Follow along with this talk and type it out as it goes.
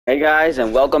Hey guys,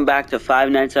 and welcome back to Five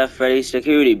Nights at Freddy's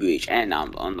Security Breach. And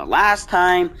on the last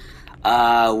time,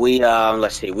 we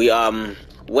let's see, we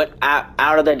went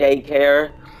out of the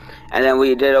daycare, and then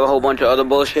we did a whole bunch of other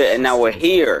bullshit, and now we're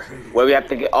here, where we have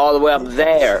to get all the way up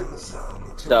there.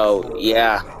 So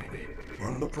yeah,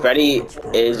 Freddy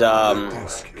is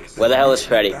where the hell is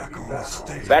Freddy?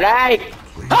 Freddy!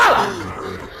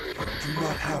 Ah!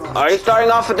 Are you starting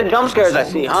off with the jump scares? I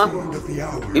see, huh?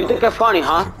 You think you're funny,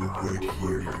 huh?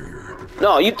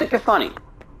 No, you think you're funny.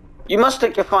 You must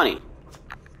think you're funny.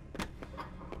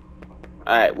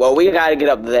 Alright, well, we gotta get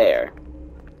up there.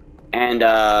 And,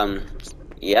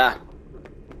 yeah.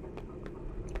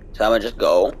 So I'm gonna just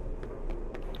go.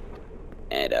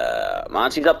 And,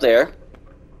 Monty's up there.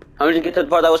 How did you get to the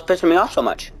part that was pissing me off so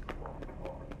much?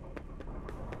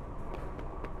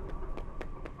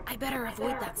 I better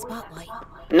avoid that spotlight.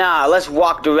 Nah, let's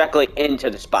walk directly into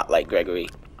the spotlight, Gregory.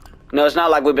 No, it's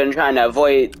not like we've been trying to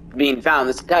avoid being found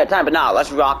this entire time, but nah, let's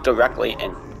walk directly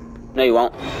in. No, you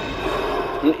won't.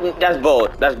 That's bull.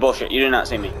 That's bullshit. You did not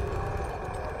see me.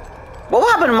 What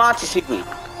happened to Monty see me?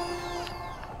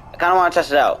 I kind of want to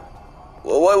test it out.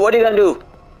 What are you gonna do?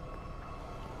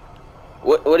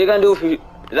 What are you gonna do if you... Is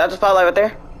that the spotlight right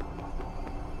there?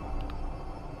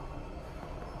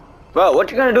 Bro, what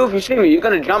you gonna do if you see me? You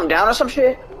gonna jump down or some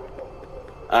shit?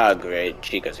 Oh, great.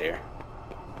 Chica's here.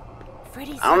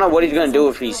 I don't know what he's gonna do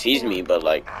if he sees me, but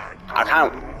like, I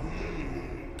kind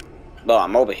of... Well,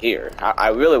 I'm over here. I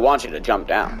really want you to jump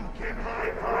down.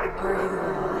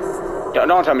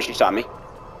 Don't tell me she saw me.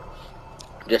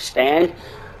 Just stand,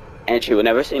 and she will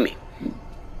never see me.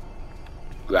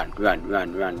 Run, run,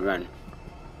 run, run, run.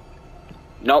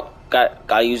 Nope,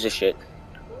 gotta use this shit.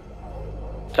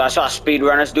 So I saw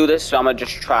speedrunners do this, so I'm gonna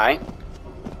just try.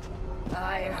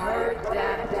 I heard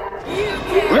that.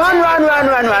 Run, run, run,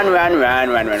 run, run, run, run,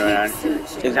 run, run, run.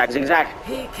 Zigzag, zigzag.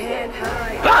 He can't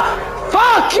hide. Ah!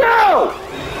 Fuck you!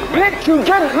 Bitch, you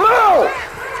just move!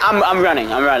 I'm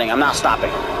running, I'm not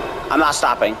stopping. I'm not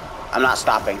stopping. I'm not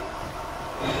stopping.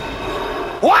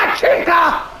 What,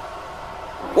 Chica?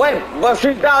 Wait, but if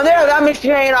she's down there, that means she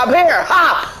ain't up here.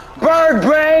 Ha! Bird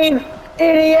brain,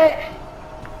 idiot.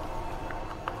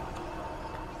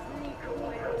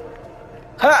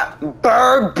 Huh,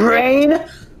 bird brain?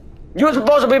 You're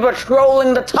supposed to be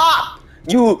patrolling the top,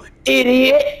 you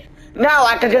idiot! Now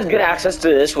I can just get access to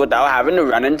this without having to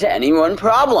run into any more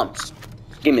problems.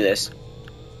 Give me this.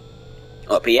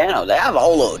 Oh, a piano. They have a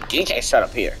whole little DJ set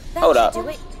up here. Hold up. Do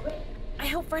it. I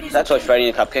hope Freddy's That's what's Freddy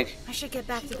and a cupcake. I should get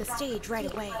back to the stage right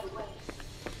away.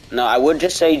 No, I would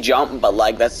just say jump, but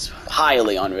like that's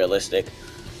highly unrealistic.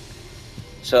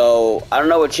 So I don't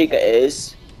know where Chica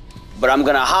is, but I'm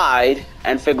gonna hide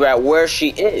and figure out where she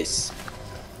is.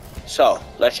 So,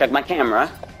 let's check my camera.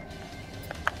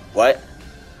 What?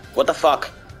 What the fuck?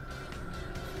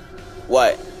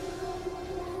 What?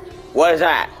 What is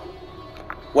that?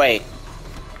 Wait.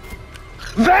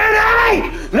 Vanny!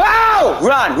 No!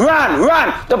 Run, run,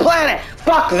 run! The planet!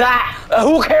 Fuck that!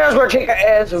 Who cares where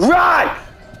Chica is? Run!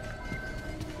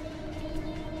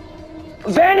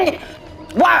 Vanny!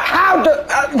 What? How the...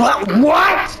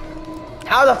 what?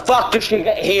 How the fuck did she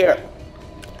get here?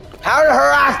 How did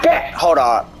her ass get... Hold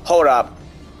up. Hold up.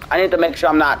 I need to make sure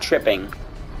I'm not tripping.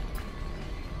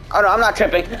 Oh no, I'm not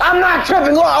tripping. I'm not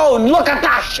tripping! Oh, look at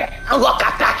that shit! Look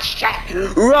at that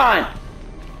shit! Run!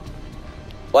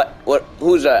 What?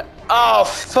 Who's that? Oh,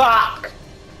 fuck!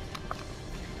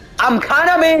 I'm kind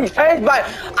of being chased by...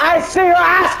 I see her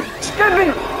ass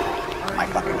skipping! Oh my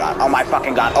fucking god, oh my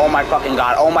fucking god, oh my fucking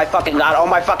god, oh my fucking god, oh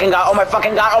my fucking god, oh my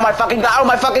fucking god, oh my fucking god, oh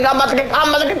my fucking god, I'm about to get caught, I'm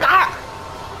about to get caught!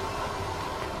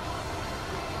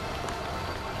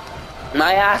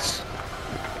 My ass.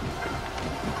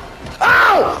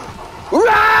 Oh!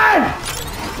 Run!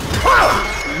 Oh!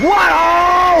 What?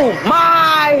 Oh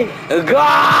my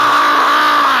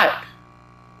god!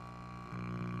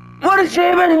 What did she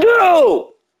even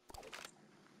do?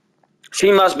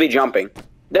 She must be jumping.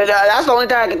 That's the only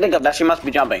thing I can think of, that she must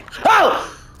be jumping.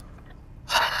 Oh!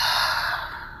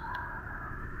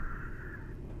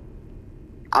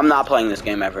 I'm not playing this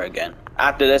game ever again.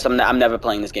 After this, I'm never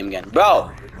playing this game again.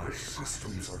 Bro! My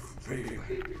systems are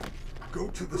failing. Go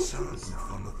to the sound booth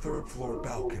on the 3rd floor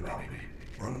balcony.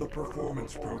 Run the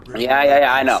performance program.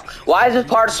 Yeah, I know. Why is this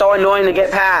part so annoying to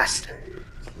get past?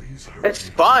 It's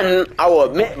fun, I will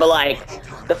admit, but like,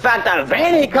 the fact that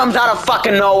Vanny comes out of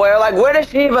fucking nowhere, like, where did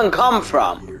she even come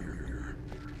from?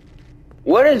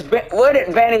 Where did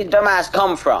Vanny's dumbass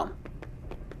come from?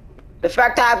 The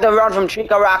fact that I have to run from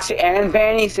Chica, Roxy, and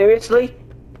Vanny, seriously?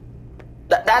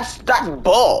 That's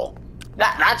bull.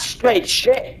 That's straight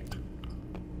shit.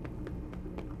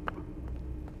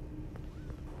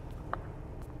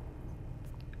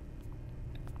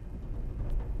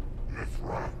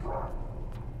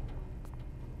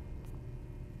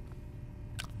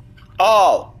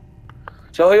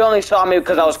 So he only saw me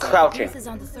because I was crouching. This is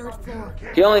on the 3rd floor.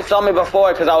 He only saw me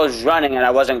before because I was running and I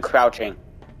wasn't crouching.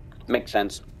 Makes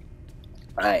sense.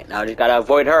 Alright, now I just gotta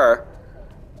avoid her.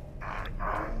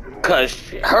 Because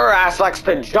her ass likes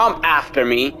to jump after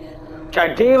me, which I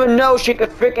didn't even know she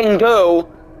could freaking do.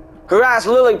 Her ass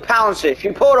literally pounces. She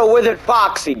pulled a withered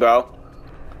foxy, bro.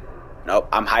 Nope,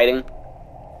 I'm hiding.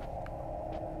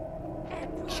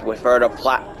 Just wait for her to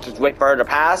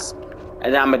pass,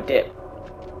 and then I'm a dip.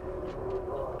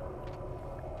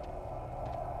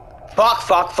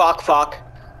 Fuck.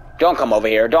 Don't come over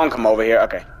here.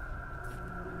 Okay.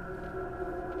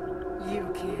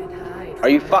 You can't hide. Are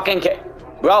you fucking kidding?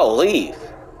 Bro, leave.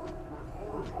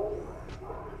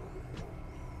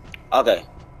 Okay.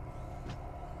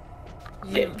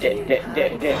 Dip.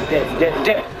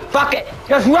 Fuck it!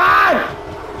 Just run!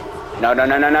 No.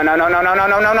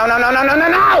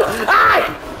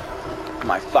 Ah!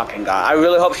 My fucking god. I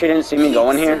really hope she didn't see me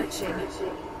going here.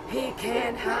 He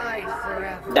can't hide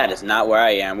forever. That is not where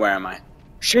I am. Where am I?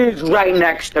 She's right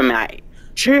next to me.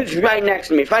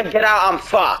 If I get out, I'm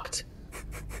fucked.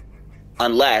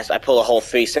 Unless I pull a whole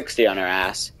 360 on her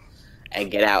ass and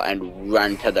get out and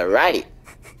run to the right.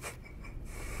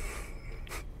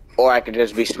 Or I could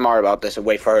just be smart about this and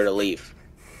wait for her to leave.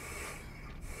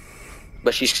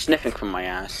 But she's sniffing from my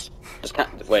ass. Just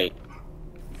wait.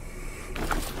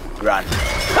 Run.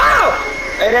 Oh!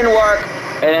 It didn't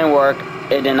work.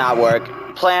 It did not work.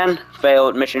 Plan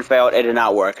failed. Mission failed. It did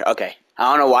not work. Okay. I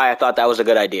don't know why I thought that was a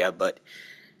good idea, but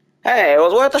hey, it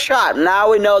was worth a shot.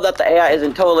 Now we know that the AI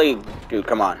isn't totally... Dude,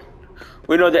 come on.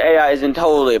 We know the AI isn't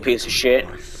totally a piece of shit.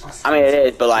 I mean, it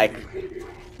is, but like...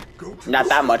 Not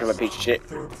that much of a piece of shit.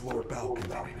 3rd floor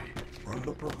balcony. Run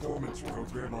the performance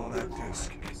program on that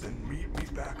disc, then meet me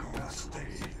back on the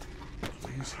stage.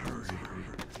 Please hurry.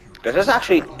 Does this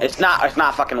actually... It's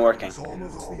not fucking working. It's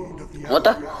almost the end of the What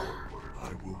the... I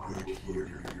will wait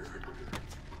here.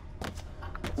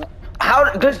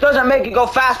 How... This doesn't make it go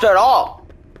faster at all.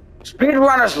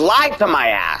 Speedrunners lied to my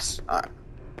ass. Alright.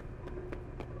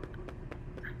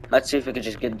 Let's see if we could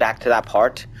just get back to that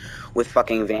part with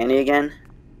fucking Vanny again.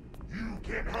 You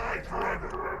can hide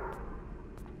forever.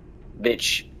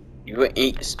 Bitch, you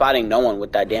ain't spotting no one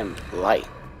with that damn light.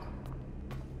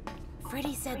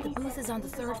 Freddy said the booth is on the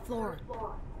 3rd floor.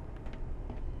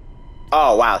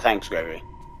 Oh wow, thanks, Gregory.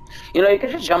 You know, you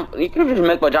could just jump. You could just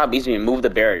make my job easy and move the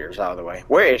barriers out of the way.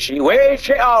 Where is she?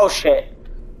 Oh shit!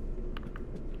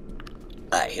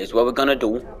 Alright, here's what we're gonna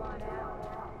do.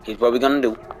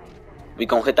 We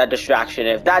gonna hit that distraction.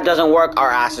 If that doesn't work,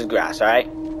 our ass is grass, alright?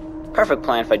 Perfect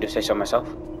plan if I do say so myself.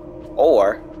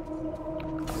 Or...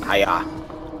 Hiya.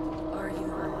 Are you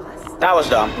lost? That was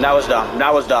dumb. That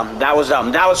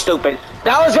was stupid.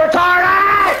 That was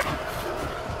retarded!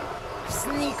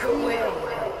 Sneak away.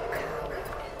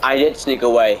 I did sneak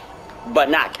away. But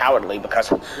not cowardly,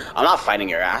 because I'm not fighting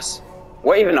your ass.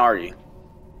 Where even are you?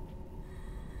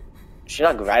 She's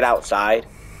like right outside.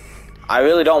 I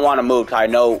really don't want to move because I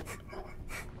know...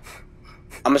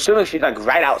 I'm assuming she's like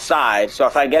right outside, so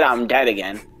if I get out, I'm dead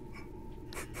again.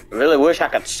 I really wish I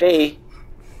could see.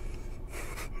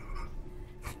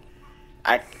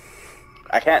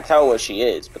 I can't tell where she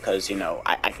is because, you know,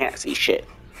 I can't see shit.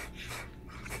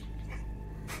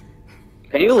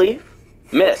 Can you leave?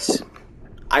 Miss.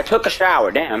 I took a shower,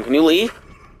 damn, can you leave?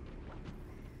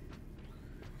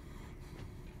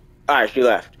 Alright, she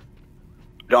left.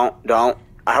 Don't.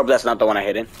 I hope that's not the one I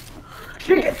hit in.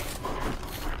 Shit!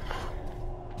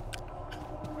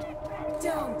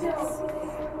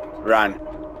 Run.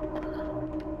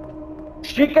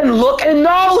 She can look in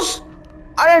those?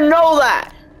 I didn't know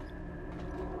that!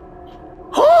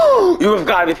 You have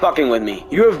got to be fucking with me.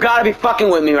 You have got to be fucking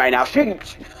with me right now.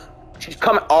 She's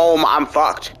coming. Oh my, I'm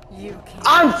fucked.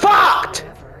 I'm fucked!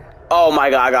 Oh my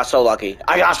god, I got so lucky.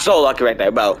 I got so lucky right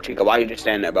there, bro. Chica, why you just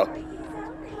standing there, bro?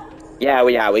 Yeah,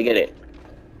 we get it.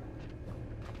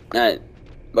 Alright,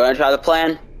 we're gonna try the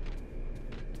plan.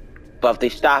 But if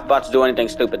these staff bots do anything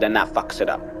stupid, then that fucks it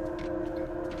up.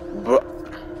 Bro.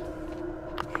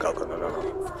 Go.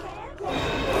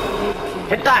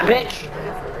 Hit that, bitch!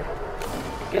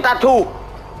 Get that too!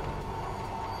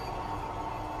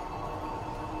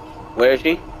 Where is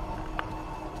she?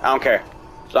 I don't care.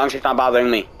 As long as she's not bothering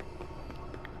me.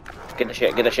 Get the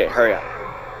shit, hurry up.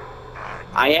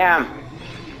 I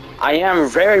am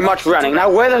very much running. Now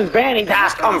where does Vanny's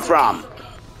ass come from?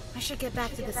 I should get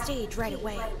back to the stage right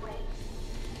away.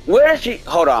 Where is she?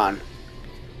 Hold on.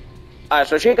 Alright,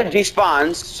 so she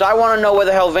despawns, so I want to know where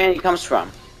the hell Vanny comes from.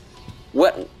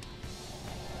 What?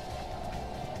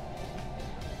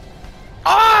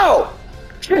 Oh!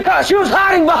 She was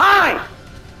hiding behind!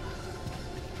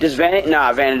 Does Vanny?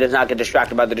 Nah, Vanny does not get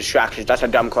distracted by the distractions. That's a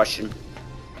dumb question.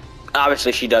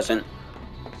 Obviously, she doesn't.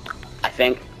 I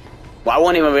think. Well, I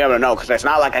won't even be able to know because it's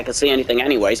not like I can see anything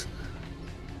anyways.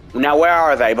 Now, where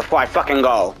are they before I fucking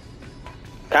go?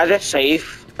 Can I just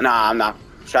save? Nah, I'm not.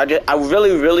 Should I just? I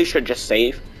really, really should just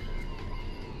save.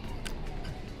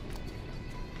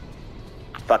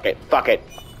 Fuck it. Fuck it.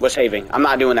 We're saving. I'm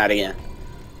not doing that again.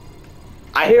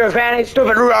 I hear Vanny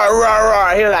stupid. Roar, roar, roar.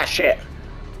 I hear that shit.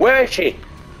 Where is she?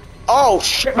 Oh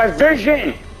shit, my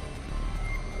vision!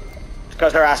 It's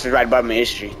because her ass is right above me,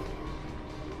 isn't she?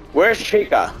 Where's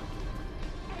Chica?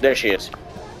 There she is.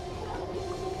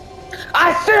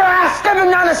 I see her ass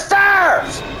stepping down the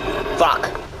stairs! Fuck.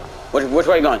 Which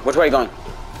way are you going? Which way are you going?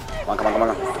 Come on, come on, come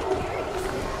on, come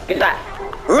on. Get that.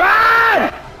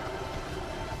 Run!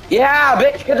 Yeah,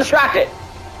 bitch, get distracted.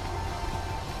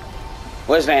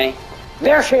 Where's Vanny?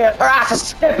 There she is. Her ass is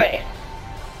skipping.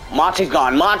 Monty's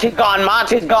gone. Monty's gone.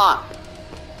 Monty's gone.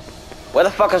 Where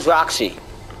the fuck is Roxy?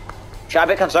 Should I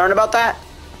be concerned about that?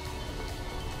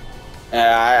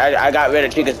 Yeah, I got rid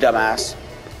of Chica's dumbass.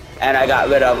 And I got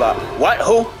rid of, what?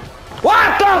 Who?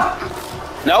 What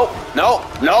the? No, no,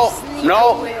 no,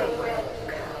 no.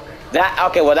 That,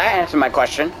 okay, well that answered my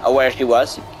question of where she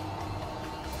was.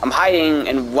 I'm hiding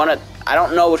in one of, I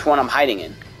don't know which one I'm hiding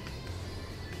in.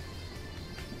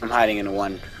 I'm hiding in the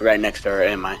one right next to her,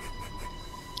 am I?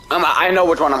 I know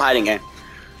which one I'm hiding in.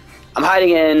 I'm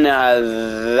hiding in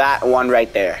that one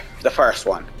right there. The first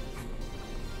one.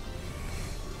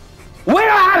 We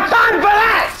don't have time for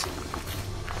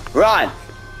this! Run!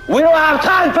 We don't have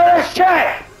time for this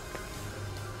shit!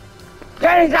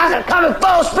 Jenny's ass is coming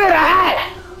full speed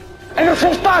ahead! And if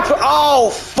she starts for— oh,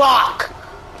 fuck!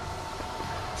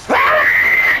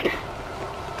 Freddy!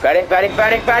 Freddy, Freddy,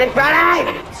 Freddy, Freddy,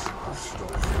 Freddy!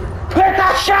 Quit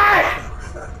that shit!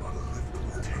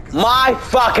 My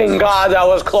fucking god, that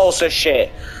was close as shit.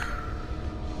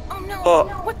 Oh no,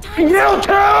 what time is You it? too!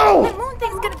 That moon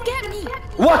thing's gonna get me!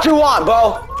 What you want,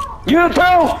 bro? You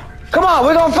too? Come on,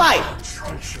 we're gonna fight!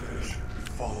 Trenches,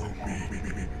 follow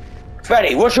me.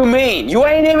 Freddy, what you mean? You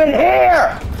ain't even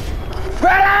here!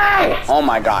 Freddy! Oh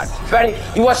my god. Freddy,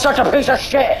 you are such a piece of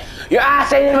shit! Your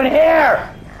ass ain't even here!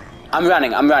 I'm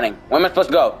running, I'm running. Where am I supposed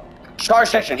to go? Charge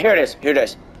station, here it is, here it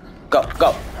is. Go,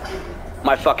 go.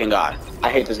 My fucking god. I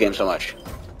hate this game so much.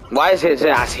 Why is his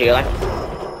ass here? Like,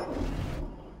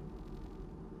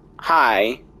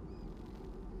 hi.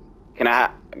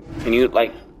 Can you,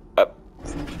 like,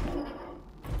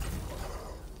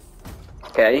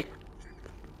 okay.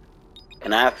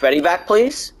 Can I have Freddy back,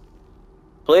 please?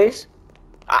 Please?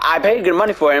 I paid good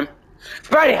money for him.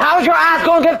 Freddy, how's your ass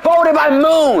gonna get folded by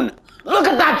Moon? Look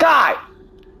at that guy!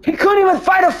 He couldn't even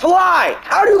fight a fly!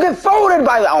 How do you get folded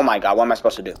by the— oh my god, what am I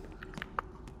supposed to do?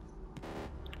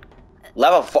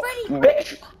 Level 4. Freddy,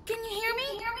 Bitch! can you hear me?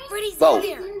 Freddy's Whoa.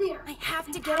 in there. I have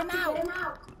to get him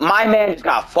out. My man just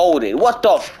got folded. What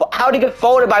the fu— how'd he get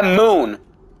folded by Moon?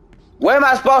 Where am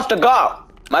I supposed to go?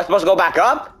 Am I supposed to go back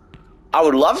up? I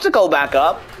would love to go back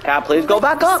up. Can I please go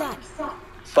back up?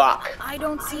 Fuck. I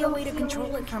don't see a way to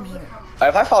control it from here.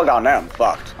 If I fall down there, I'm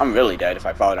fucked. I'm really dead if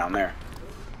I fall down there.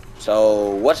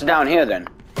 So, what's down here then?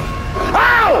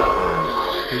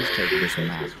 Ow! Please take this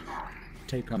map.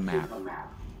 Take a map.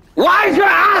 Why is your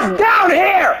ass down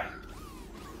here?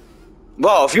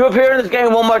 Bro, if you appear in this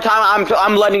game one more time,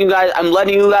 I'm letting you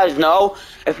guys know.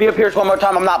 If he appears one more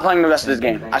time, I'm not playing the rest of this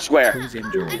game. I swear. Please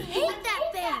enjoy. I hate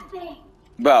that thing.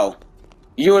 Bro,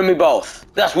 you and me both.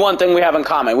 That's one thing we have in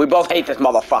common. We both hate this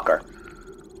motherfucker.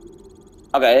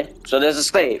 Okay, so there's a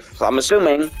save. So I'm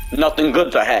assuming nothing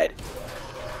good's ahead.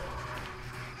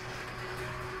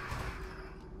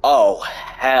 Oh,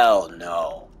 hell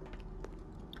no.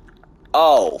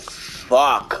 Oh,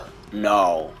 fuck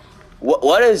no.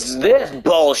 What is this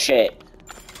bullshit?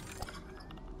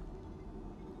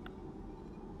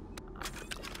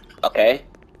 Okay.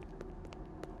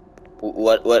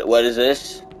 What is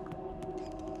this?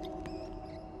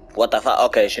 What the fuck?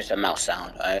 Okay, it's just a mouse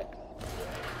sound, alright.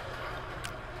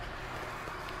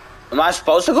 Am I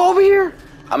supposed to go over here?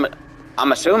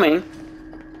 I'm assuming.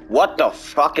 What the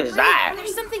fuck is that?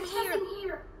 There's something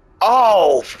here.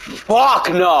 Oh, fuck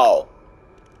no.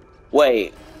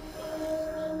 Wait.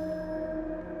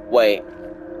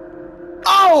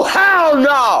 Oh, hell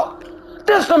no!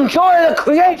 This is some joy of the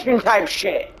creation type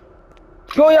shit.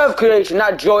 Joy of creation,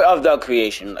 not joy of the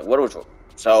creation. Like, what was it?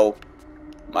 So,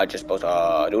 am I just supposed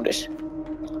to do this?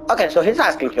 Okay, so his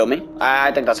ass can kill me.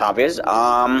 I think that's obvious.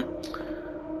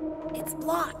 It's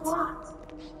blocked.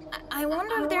 I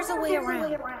wonder if there's a way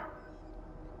around.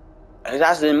 His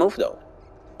ass didn't move though.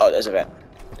 Oh, there's a vent.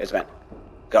 There's a vent.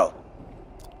 Go.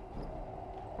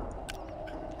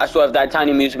 I swear if that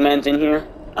tiny music man's in here,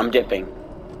 I'm dipping.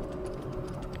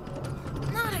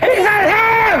 He's in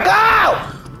here! Go!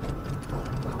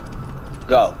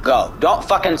 Go, go. Don't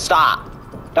fucking stop.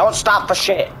 Don't stop for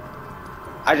shit.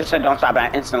 I just said don't stop and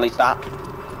I instantly stopped.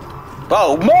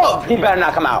 Whoa, move! He better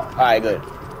not come out. Alright, good.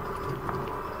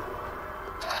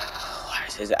 Why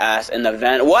is his ass in the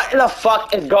vent? What the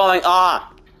fuck is going on?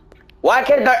 Why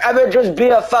can't there ever just be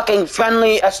a fucking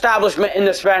friendly establishment in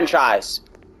this franchise?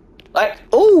 Like,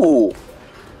 ooh.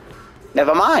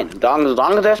 Never mind. As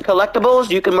long as there's collectibles,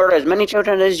 you can murder as many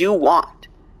children as you want.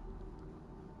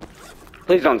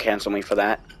 Please don't cancel me for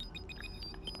that.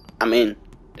 I mean,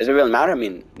 does it really matter? I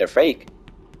mean, they're fake.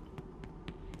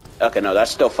 Okay, no, that's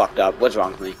still fucked up. What's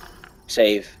wrong with me?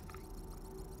 Save.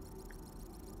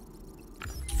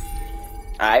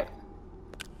 Alright.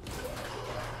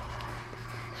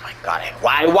 Oh my god,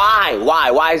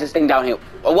 why is this thing down here?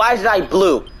 Why is it like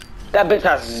blue? That bitch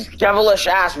has devilish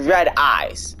ass red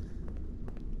eyes.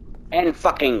 And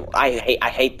fucking, I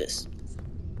hate this.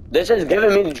 This is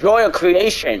giving me Joy of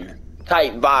Creation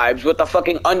type vibes with the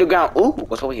fucking underground. Ooh,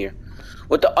 what's over here?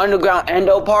 With the underground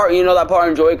endo part, you know that part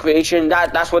in Joy of Creation?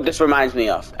 That's what this reminds me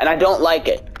of. And I don't like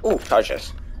it. Ooh, charge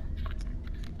this.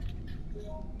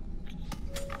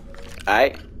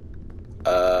 Alright.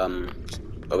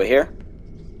 Over here.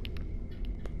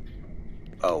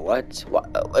 Oh, what?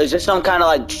 Is this some kind of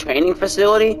like training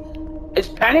facility? Is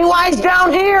Pennywise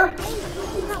down here?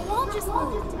 That wall just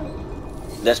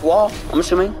moved. This wall, I'm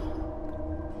assuming.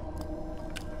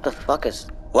 What the fuck is...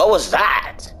 What was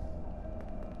that?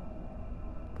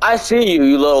 I see you,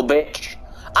 you little bitch.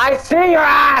 I see your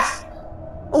ass!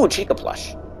 Ooh, Chica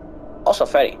plush. Also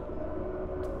Freddy.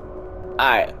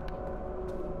 Alright.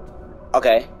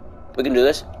 Okay. We can do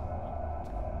this.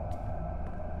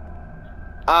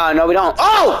 No we don't.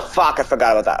 Oh! Fuck, I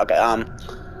forgot about that. Okay,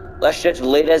 let's just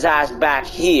lay his ass back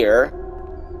here.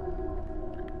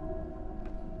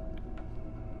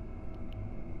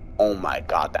 Oh my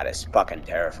god, that is fucking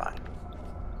terrifying.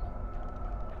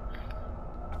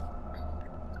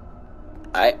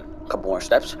 Alright, a couple more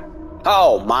steps.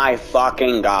 Oh my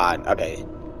fucking god. Okay.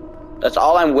 That's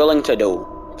all I'm willing to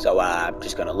do. So, I'm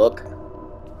just gonna look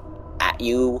at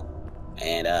you.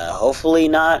 And, hopefully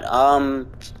not,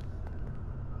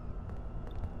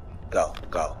 Go,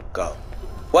 go, go.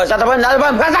 What, is that the button? Another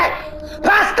button? Press it!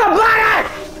 Press the button!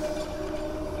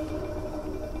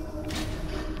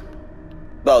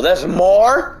 Bro, there's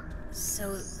more?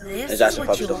 So this Is that is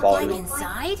what supposed you to look follow like me?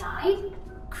 inside?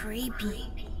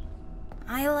 Creepy.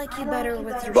 I like you better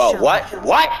with your Bro, shovel. what?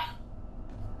 What?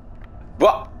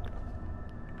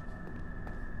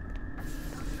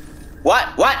 What?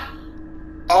 What?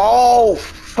 Oh,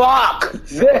 fuck!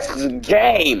 This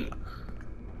game!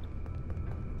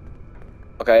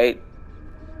 Okay.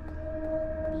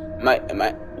 Am I,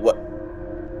 what?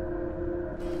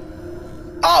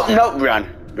 Oh, no, run.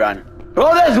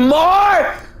 Oh, there's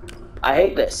more! I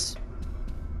hate this.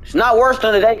 It's not worse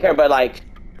than the daycare, but like,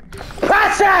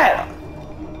 press it!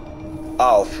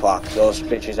 Oh, fuck, those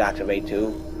bitches activate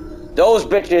too. Those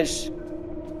bitches.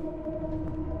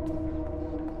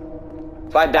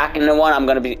 If I back into one, I'm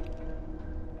gonna be...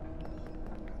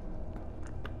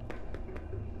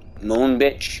 Moon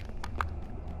bitch.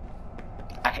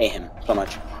 I hate him so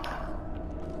much.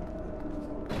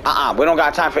 We don't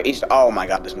got time for Easter. Oh my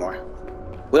god, there's more.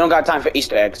 We don't got time for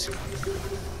Easter eggs.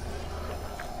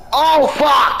 Oh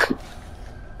fuck!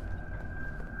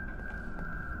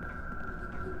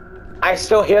 I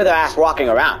still hear their ass walking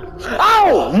around.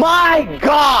 Oh my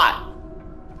god!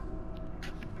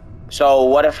 So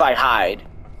what if I hide?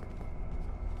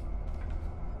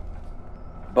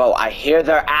 Bro, I hear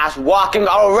their ass walking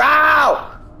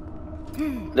around!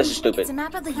 This is stupid. It's a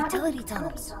map of the utility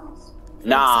tunnels.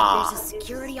 Nah. Looks like there's a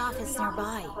security office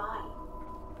nearby.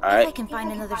 Alright. If I can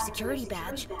find another security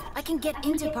badge, I can get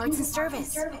into parts and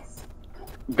service.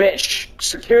 Bitch,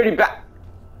 security back.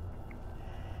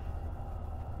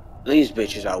 These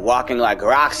bitches are walking like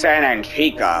Roxanne and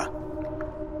Chica.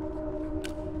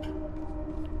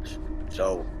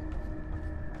 So,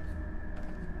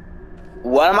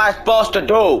 what am I supposed to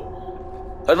do?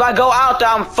 If I go out there,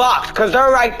 I'm fucked, because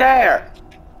they're right there.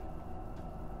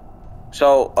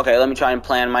 So, okay, let me try and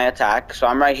plan my attack. So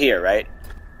I'm right here, right?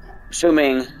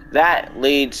 Assuming that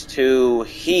leads to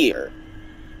here,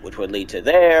 which would lead to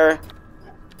there,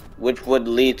 which would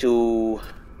lead to...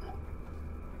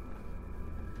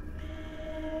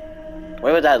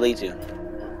 Where would that lead to?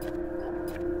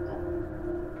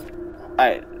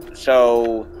 Alright,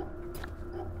 so...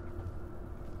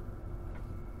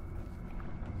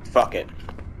 Fuck it.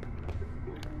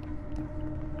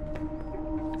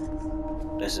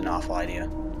 This is an awful idea.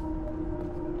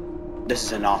 This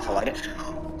is an awful idea.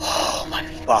 Oh my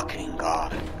fucking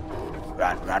god.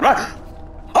 Run, run, run!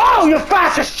 Oh, you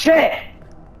fast as shit!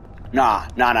 Nah.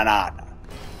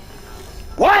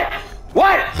 What?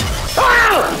 What?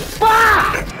 Oh!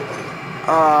 Fuck!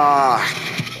 Ah,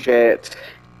 shit.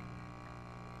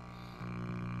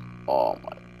 Oh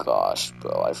my gosh,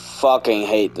 bro. I fucking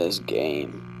hate this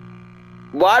game.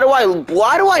 Why do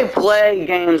I play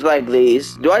games like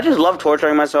these? Do I just love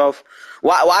torturing myself?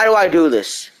 Why do I do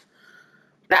this?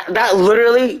 That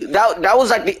literally that was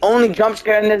like the only jump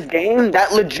scare in this game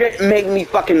that legit made me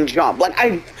fucking jump.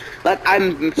 I'm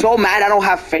so mad I don't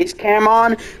have face cam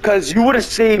on, cause you would have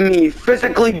seen me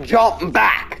physically jump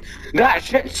back. That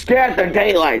shit scared the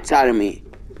daylights out of me.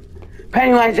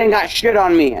 Pennywise ain't got shit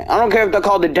on me. I don't care if they're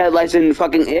called the Deadlights in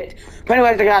fucking It.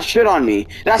 Pennywise ain't got shit on me.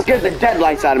 That scared the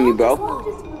deadlights out of me, bro.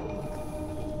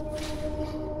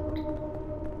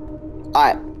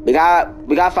 Alright, we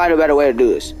gotta find a better way to do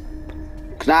this.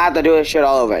 Cause now I have to do this shit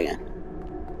all over again.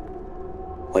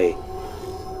 Wait.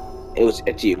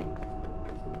 It's you.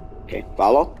 Okay,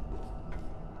 follow.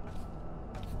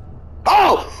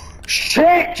 Oh!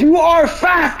 Shit! You are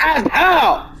fast as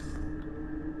hell!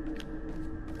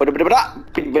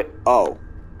 Oh.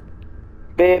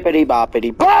 Bippity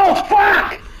boppity. Oh,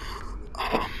 fuck!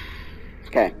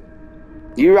 Okay.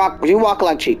 You walk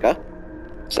like Chica,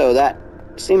 so that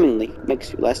seemingly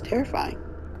makes you less terrifying.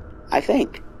 I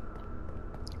think.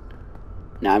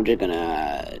 Now I'm just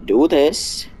gonna do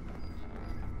this.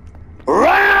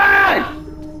 Run!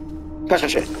 Press my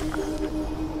shit.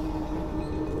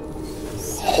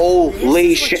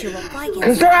 Holy shit.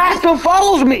 Cause their ass still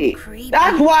follows me.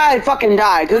 That's why I fucking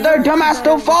died. Cause their dumbass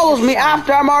still follows me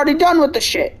after I'm already done with the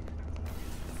shit.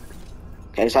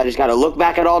 Okay, so I just gotta look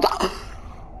back at all time.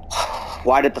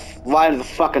 Why did the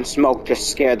fucking smoke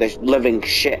just scare the living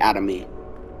shit out of me?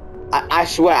 I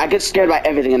swear, I get scared by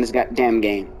everything in this goddamn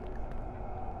game.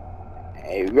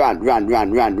 Hey, run.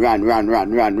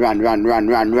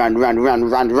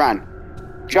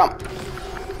 Jump.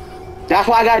 That's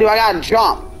what I gotta do, I gotta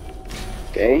jump.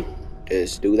 Okay,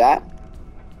 just do that.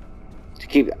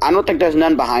 I don't think there's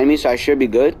none behind me, so I should be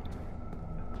good.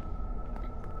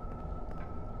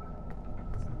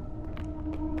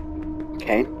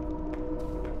 Okay.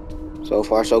 So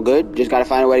far, so good. Just gotta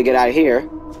find a way to get out of here.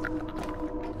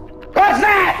 What's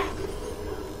that?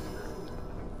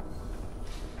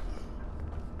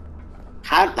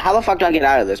 How the fuck do I get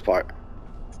out of this part?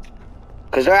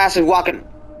 Cause their ass is walking.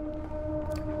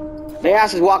 Their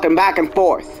ass is walking back and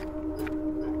forth.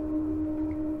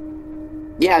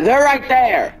 Yeah, they're right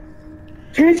there.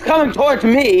 She's coming towards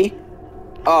me.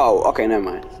 Oh, okay, never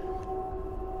mind.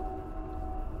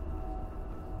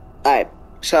 Alright,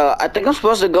 so I think I'm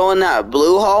supposed to go in that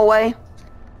blue hallway.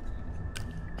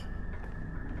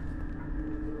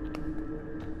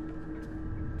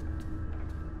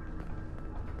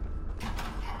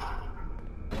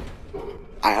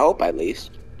 I hope, at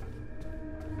least.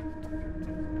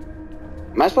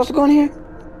 Am I supposed to go in here?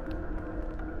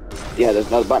 Yeah, there's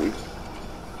another button.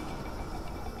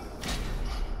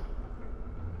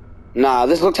 Nah,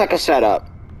 this looks like a setup.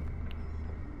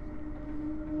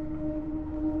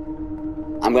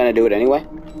 I'm gonna do it anyway,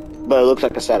 but it looks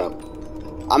like a setup.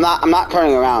 I'm not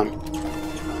turning around.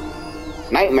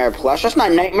 Nightmare plush? That's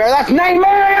not nightmare. That's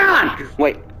Nightmare!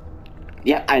 Wait.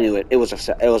 Yeah, I knew it. It was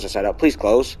a setup. Please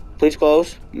close. Please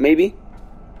close. Maybe.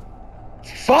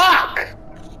 Fuck!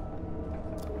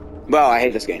 Bro, I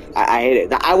hate this game. I hate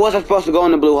it. I wasn't supposed to go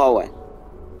in the blue hallway.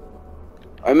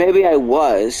 Or maybe I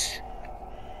was.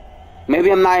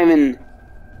 Maybe I'm not even...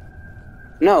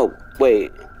 No,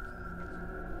 wait.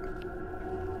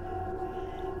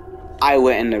 I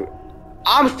went in the...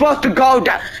 I'm supposed to go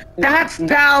down... That's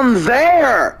down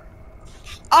there!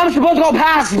 I'm supposed to go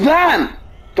past them!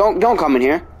 Don't come in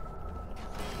here.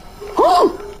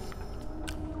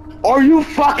 Are you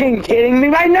fucking kidding me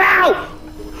right now?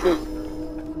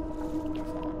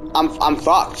 I'm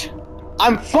fucked.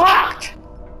 I'm fucked!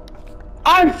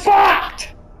 I'm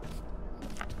fucked!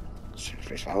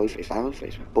 Face value.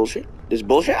 Bullshit. This is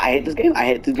bullshit. I hate this game. I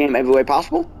hate this game every way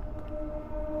possible.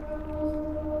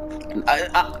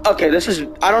 Okay, this is...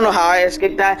 I don't know how I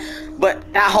escaped that,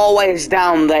 but that hallway is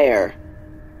down there.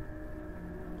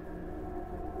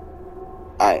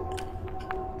 Alright.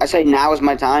 I say now is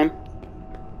my time.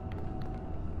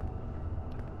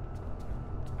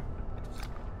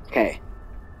 Okay.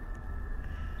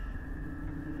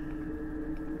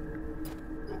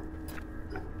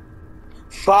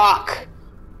 Fuck!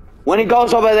 When he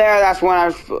goes over there, that's when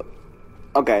I...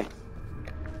 Okay.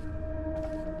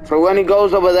 So when he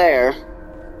goes over there...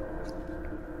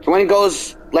 So when he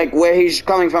goes, like, where he's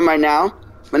coming from right now,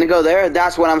 When I go there,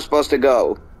 that's when I'm supposed to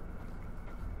go.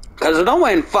 Because there's no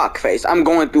way in fuckface I'm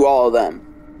going through all of them.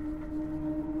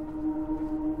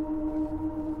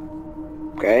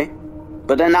 Okay?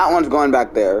 But then that one's going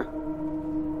back there.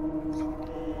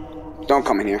 Don't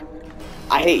come in here.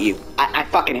 I hate you. I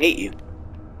fucking hate you.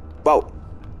 Whoa.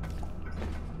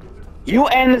 You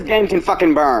and this game can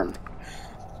fucking burn.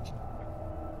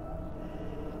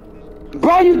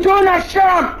 Bro, you doing that shit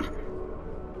up!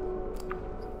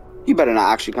 You better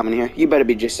not actually come in here. You better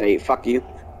be just say fuck you.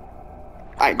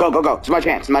 Alright, go, go, go. It's my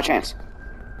chance. It's my chance.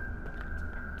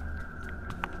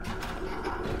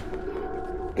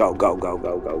 Go, go, go,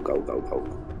 go, go, go, go,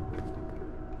 go.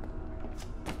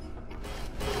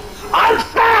 I'm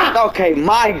fast! Okay,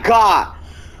 my god.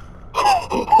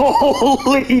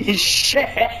 Holy shit.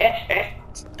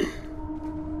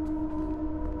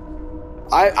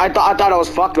 I thought I was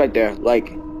fucked right there.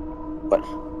 Like, but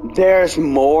there's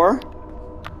more.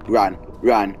 Run,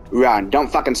 run, run. Don't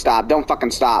fucking stop. Don't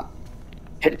fucking stop.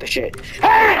 Hit the shit.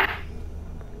 Hey!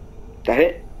 That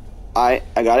hit? I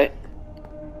got it.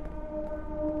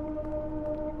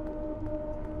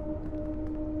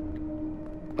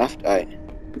 Left,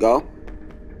 alright. Go.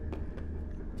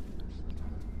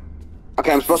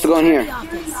 Okay, I'm supposed to go in here.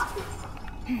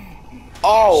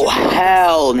 Oh,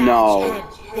 hell no.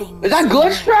 Is that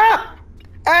glitch trap?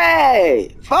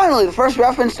 Hey! Finally, the first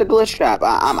reference to glitch trap.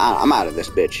 I'm out of this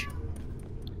bitch.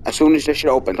 As soon as this shit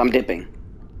opens, I'm dipping.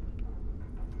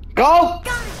 Go!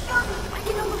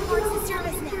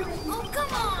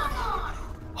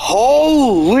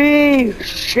 Holy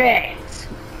shit!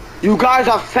 You guys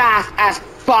are fast as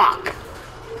fuck!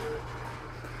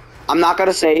 I'm not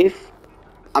gonna save.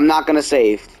 I'm not gonna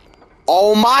save.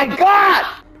 Oh my god!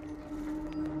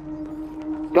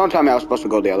 Don't tell me I was supposed to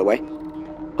go the other way.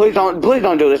 Please don't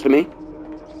do this to me.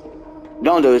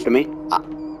 Don't do this to me.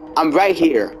 I'm right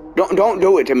here. Don't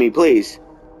do it to me, please.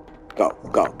 Go,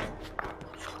 go.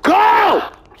 Go!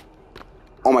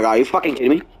 Oh my god, are you fucking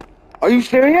kidding me? Are you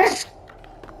serious?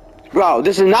 Bro,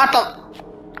 this is not the...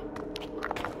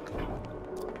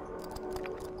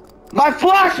 My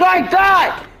flashlight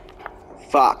died!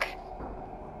 Fuck.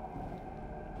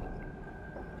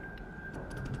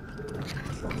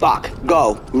 Fuck.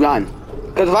 Go. Run.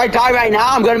 Because if I die right now,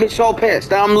 I'm gonna be so pissed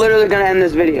that I'm literally gonna end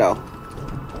this video.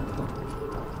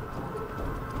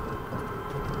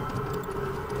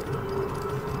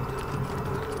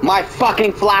 My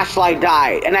fucking flashlight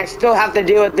died, and I still have to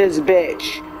deal with this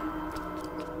bitch.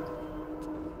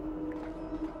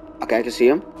 Okay, I can see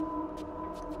him.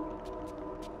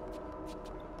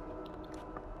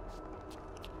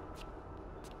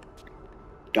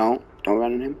 Don't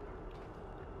run on him.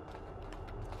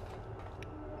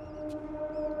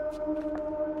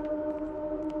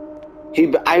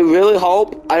 I really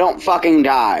hope I don't fucking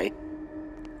die.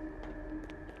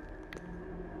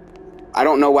 I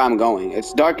don't know where I'm going.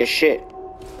 It's dark as shit.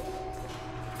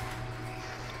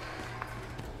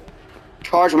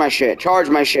 Charge my shit. Charge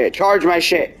my shit. Charge my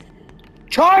shit.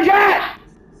 Charge it!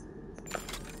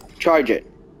 Charge it.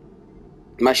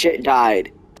 My shit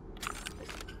died.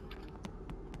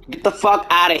 Get the fuck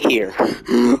out of here.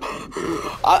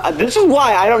 This is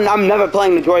why I'm never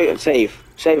playing the Joy save.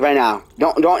 Save right now.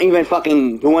 Don't even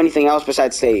fucking do anything else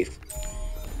besides save.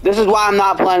 This is why I'm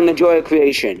not playing the Joy of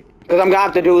Creation. Because I'm gonna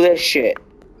have to do this shit.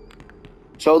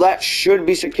 So that should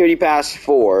be Security Pass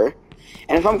 4.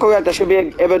 And if I'm correct, I should be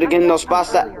able to get in those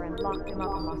spots that...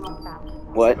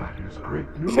 What?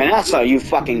 Vanessa, you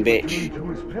fucking bitch. He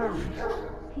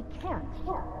can't.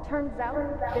 Turns out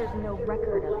there's no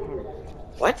record of him.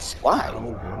 What? Why?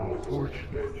 How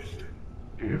unfortunate.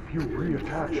 If you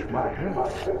reattach my head,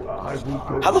 I will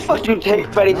go... How the fuck do you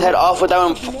take Freddy's head off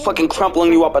without him fucking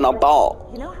crumpling you up in a ball?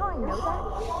 You know how I know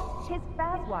that? His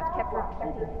Fazwatch kept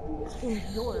repeating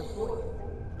in your voice.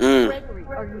 Gregory,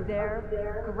 are you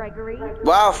there? Gregory?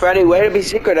 Wow, Freddy, way to be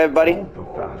secret, everybody. All the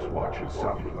fast watches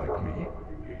sound like me.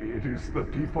 It is the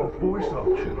default voice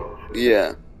option.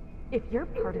 Yeah. If you're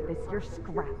part of this, you're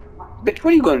scrap. Bitch,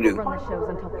 what are you gonna do? Run the shows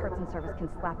until Parts and Service can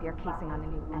slap your casing on a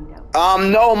new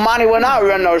endo. No, Monty will not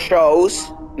run those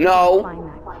shows. No. Find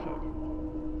that kid.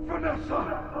 Vanessa,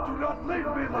 do not leave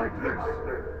me like this.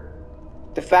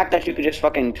 The fact that you could just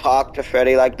fucking talk to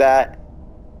Freddy like that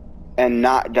and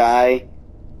not die,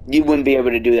 you wouldn't be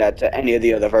able to do that to any of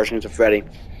the other versions of Freddy.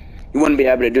 You wouldn't be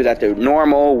able to do that to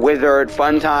Normal, Wizard,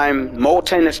 Funtime,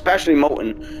 Molten, especially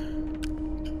Molten.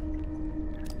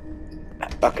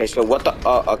 Okay, so what the...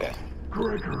 okay.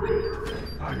 Gregory,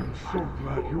 I am so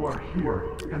glad you are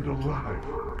here and alive.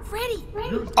 Freddy!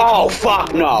 Oh,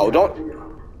 fuck no, don't...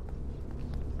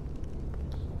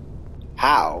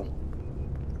 How?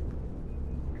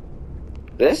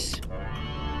 This?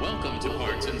 Welcome to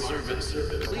Parts and Service.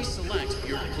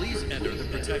 Please enter the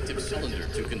protective cylinder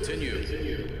to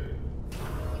continue.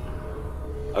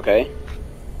 Okay.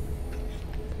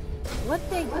 What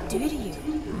they do to you?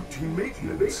 Routine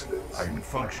maintenance. I'm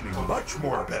functioning much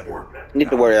more better. Need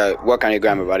to work on your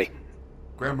grammar, buddy.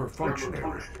 Grammar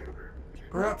functionary.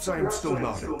 Perhaps I am still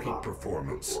not at peak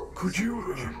performance. Could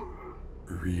you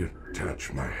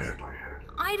reattach my head?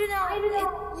 I don't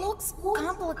know. It looks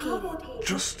complicated.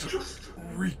 Just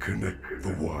reconnect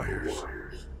the wires.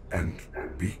 And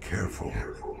be careful.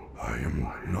 I am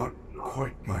not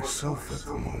quite myself at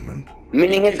the moment.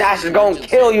 Meaning his ass is gonna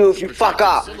kill you if you fuck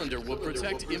up. The cylinder will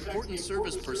protect important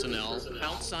service personnel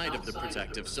outside of the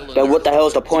protective cylinder. Then what the hell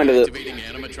is the point of it? Activating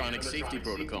animatronic safety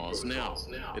protocols now.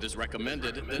 It is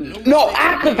recommended that No,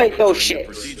 activate those shit.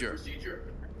 Procedure.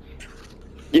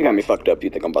 You got me fucked up.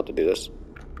 You think I'm about to do this?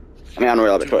 I mean, I don't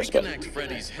really have a choice, but... Reconnect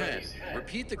Freddy's head.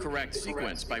 Repeat the correct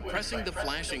sequence by pressing the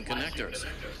flashing connectors.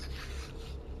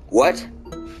 What?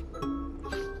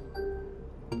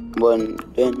 One,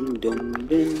 dun, dun,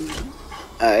 dun.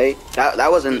 Alright, that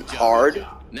wasn't hard.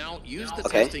 Now use the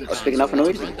Okay, testing I was speaking up for no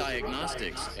console to reason. run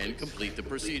diagnostics and complete the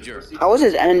procedure. How was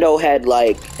his endo head,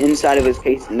 like, inside of his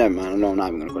case? Never mind, no, I'm not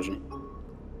even gonna question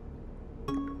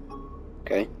it.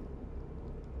 Okay.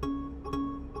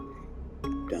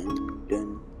 Dun,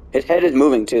 dun. His head is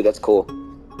moving, too, that's cool.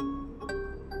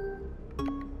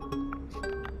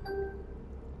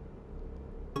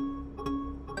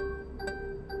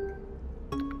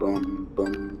 Boom,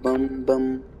 boom, boom,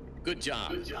 boom. Good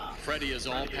job. Freddy is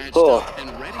all patched Oh, up and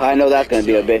ready. I know that's gonna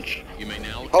be a bitch. You may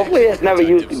now Hopefully it's never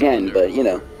used protective again, cylinder. but, you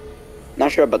know.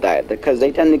 Not sure about that, because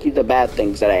they tend to keep the bad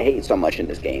things that I hate so much in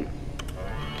this game.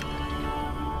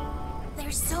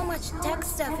 There's so much tech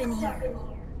stuff in here.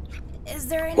 Is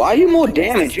there any... Why are you more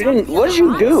damaged? You didn't... What did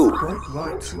you do? Bright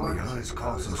lights in the eyes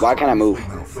causes Why can't I move?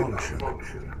 malfunction.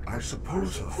 I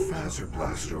suppose a phaser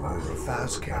blaster or a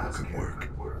phas cam could work.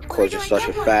 Of course, you're such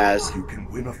a faz. You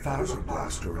can win a phaser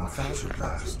blaster in Phaser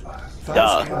Blast.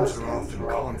 Duh. Phas cams are often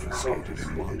confiscated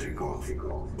in Monte Golf,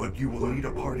 but you will need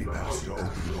a party pass to open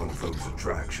one of those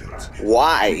attractions.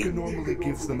 Why? Chica normally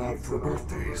gives them out for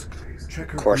birthdays.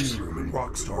 Check her Course. green room in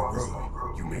Rockstar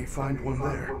Row. You may find one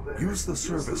there. Use the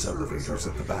service elevators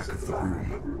at the back of the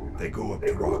room. They go up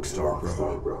to Rockstar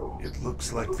Row. It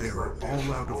looks like they are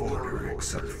all out of order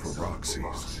except for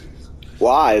Roxy's.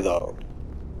 Why, though?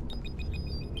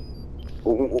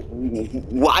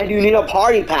 Why do you need a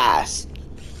party pass?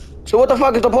 So what the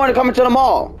fuck is the point of coming to the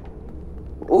mall?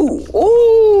 Ooh,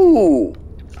 ooh!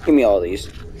 Give me all these.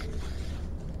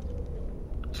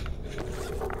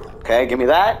 Okay, give me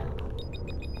that.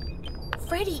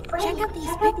 Freddy, check out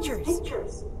these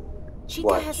pictures. Chica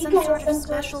What? has some sort of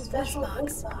special voice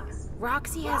box.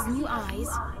 Roxy has new eyes.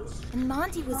 And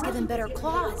Monty was given better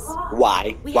claws.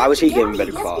 Why? We Why have was to he get given these.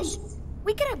 better claws?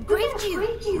 We could upgrade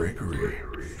you. Gregory,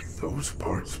 those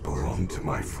parts belong to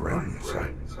my friends.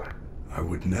 I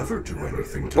would never do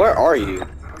anything to Where hurt are them. you?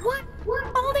 What?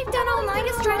 All they've done all night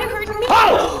is try to hurt me.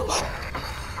 Oh!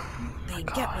 They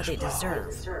get what they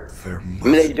deserve. There must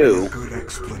they do. be a good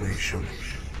explanation.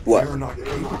 What? They are not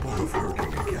capable of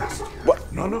hurting a guest.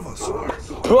 What? None of us are.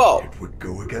 Bro, It would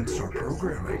go against our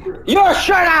programming. you're a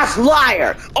shit-ass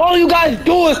liar! All you guys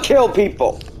do is kill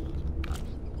people!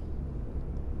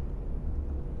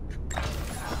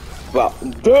 Well,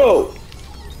 dude!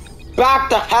 Back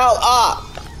the hell up!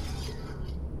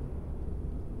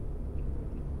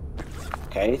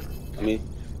 Okay, let me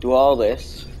do all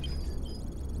this.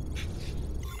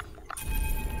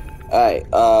 Alright,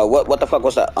 what the fuck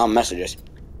was that? Messages.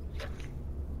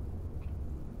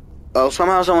 Oh,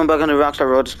 somehow someone broke into the Rockstar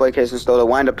Road display case and stole a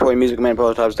wind-up toy Music Man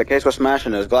prototypes. The case was smashed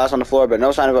and there's glass on the floor, but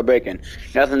no sign of a break-in.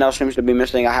 Nothing else seems to be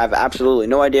missing. I have absolutely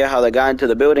no idea how they got into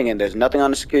the building, and there's nothing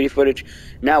on the security footage.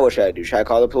 Now what should I do? Should I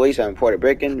call the police and report a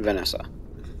break-in? Vanessa.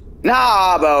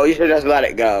 Nah, bro, you should just let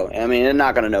it go. I mean, they're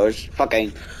not gonna know. It's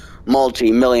fucking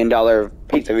multi-million-dollar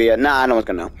pizzeria. Nah, no one's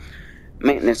gonna know.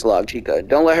 Maintenance log, Chica.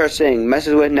 Don't let her sing.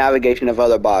 Messes with navigation of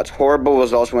other bots. Horrible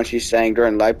results when she sang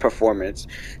during live performance.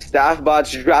 Staff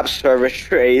bots drop service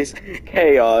trays.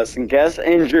 Chaos. Guest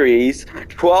injuries.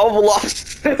 12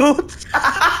 lawsuits.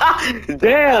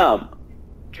 Damn.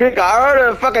 Chica, I heard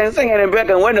her fucking singing and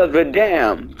breaking windows, but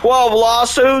damn. 12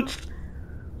 lawsuits?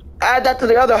 Add that to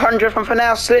the other 100 from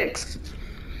FNAF 6.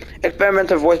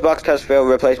 Experimental voice box test failed.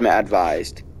 Replacement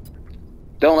advised.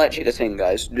 Don't let Chica sing,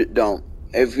 guys. Don't.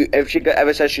 If she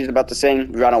ever says she's about to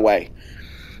sing, run away.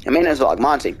 And maintenance log,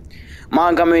 Monty.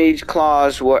 Montgomery's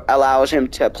claws allows him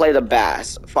to play the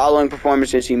bass. Following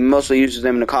performances, he mostly uses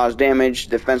them to cause damage.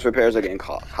 Defense repairs are getting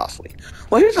costly.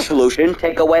 Well, here's the solution.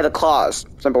 Take away the claws.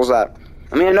 Simple as that.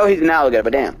 I mean, I know he's an alligator,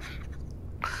 but damn.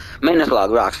 Maintenance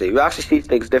log, Roxy. Roxy sees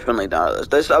things differently than others.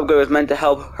 This upgrade was meant to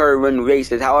help her run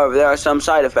races. However, there are some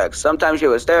side effects. Sometimes she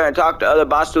would stare and talk to other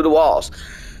bots through the walls.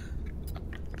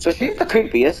 So she's the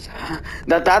creepiest.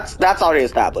 That's already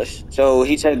established. So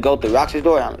he said go through Roxy's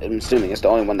door. I'm assuming it's the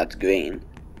only one that's green.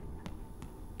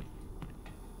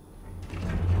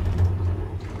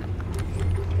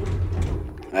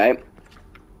 Right?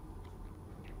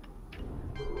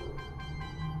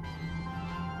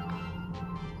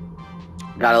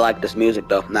 Gotta like this music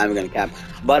though. Not even gonna cap.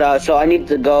 But so I need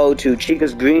to go to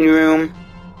Chica's green room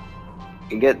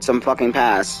and get some fucking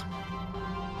pass.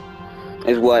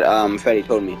 Is what Freddy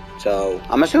told me. So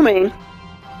I'm assuming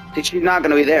that she's not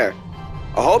gonna be there.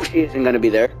 I hope she isn't gonna be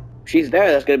there. If she's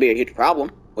there, that's gonna be a huge problem.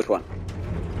 Which one?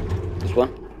 This one?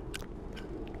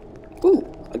 Ooh,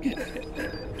 again.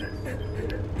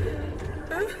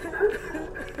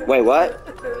 Wait, what?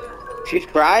 She's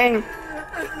crying?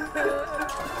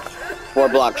 4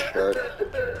 block shirt.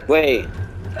 Wait.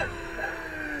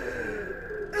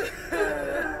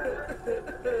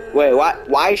 Wait,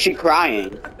 why is she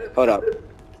crying? Hold up.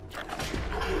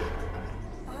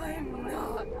 I'm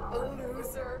not a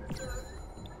loser.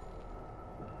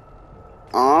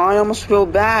 I almost feel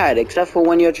bad, except for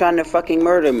when you're trying to fucking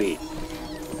murder me.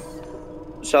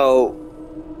 So,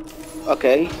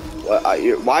 okay.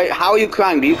 Why? How are you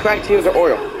crying? Do you cry tears of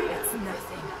oil? It's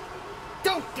nothing.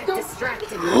 Don't get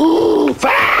distracted.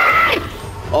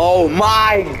 Oh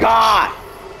my god!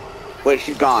 Wait,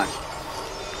 she's gone.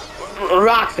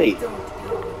 Roxy!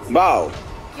 Bro.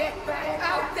 Get back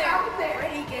out there.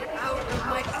 Freddy, get out of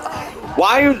my eye.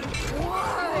 Why are you...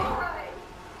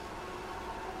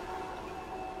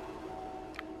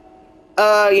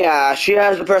 Why? Yeah, she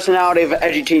has the personality of an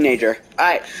edgy teenager.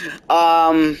 Alright,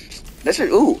 this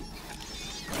is... Ooh.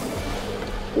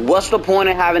 What's the point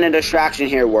of having a distraction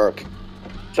here work?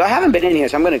 So I haven't been in here,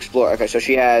 so I'm gonna explore. Okay, so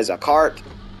she has a cart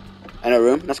and a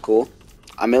room. That's cool.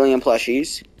 A million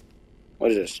plushies.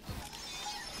 What is this?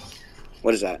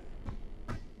 What is that?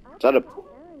 Is that a...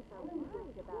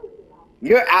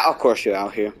 You're out... Of course you're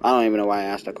out here. I don't even know why I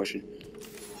asked that question.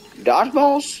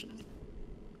 Dodgeballs?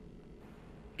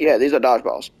 Yeah, these are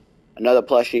dodgeballs. Another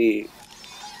plushie.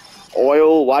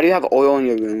 Oil? Why do you have oil in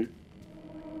your room?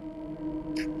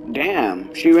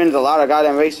 Damn, she wins a lot of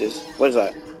goddamn races. What is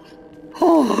that?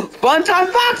 Oh, fun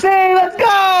time boxing! Let's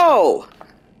go!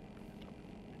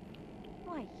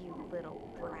 Why, you little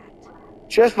brat.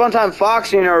 She has fun time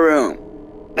foxing in her room.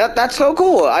 That's so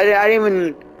cool. I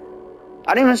didn't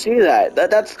even see that.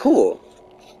 That's cool.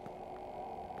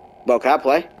 Bro, can I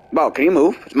play? Bro, can you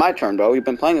move? It's my turn, bro. You've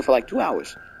been playing it for like 2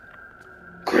 hours.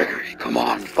 Gregory, come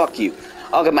on. Fuck you.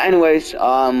 Okay, but anyways,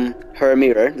 her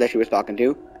mirror that she was talking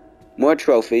to. More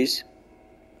trophies.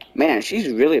 Man, she's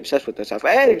really obsessed with this stuff.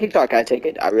 Hey, TikTok, can I take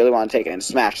it? I really want to take it and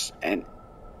smash and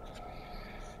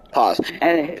pause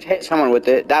and hit someone with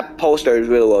it. That poster is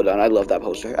really well done. I love that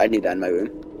poster. I need that in my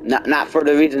room. Not for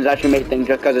the reasons that you made things,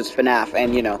 just because it's FNAF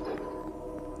and you know,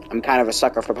 I'm kind of a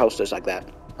sucker for posters like that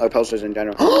or posters in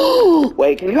general.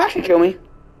 Wait, can you actually kill me?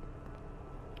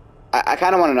 I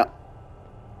kind of want to know.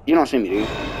 You don't see me, do you?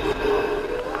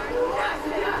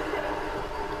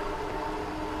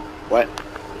 What?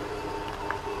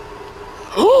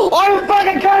 Are you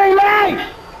fucking kidding me?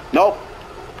 Nope.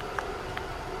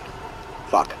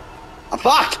 Fuck. I'm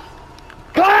fucked!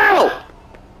 Go!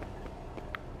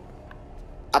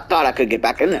 I thought I could get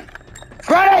back in there.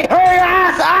 Freddy, hurry your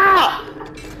ass out!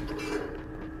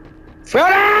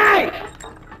 Freddy!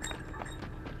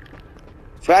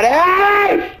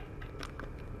 Freddy!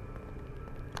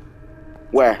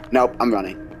 Where? Nope, I'm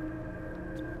running.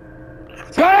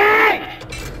 Freddy!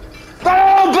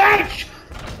 Freddy, little bitch!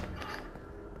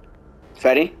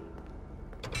 Freddy?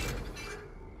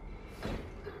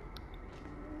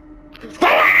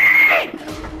 Freddy!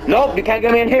 Nope, you can't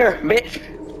get me in here, bitch.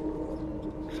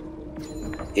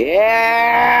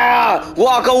 Yeah!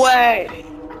 Walk away!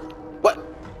 What?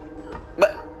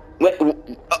 But, wait,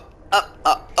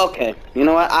 okay. You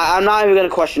know what? I'm not even gonna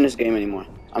question this game anymore.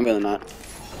 I'm really not.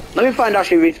 Let me find out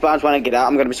she respawns when I get out.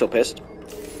 I'm gonna be so pissed.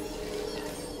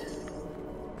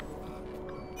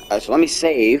 Alright, so let me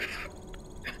save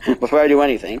before I do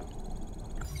anything.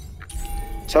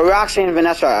 So Roxy and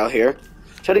Vanessa are out here.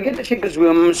 So to get to Chica's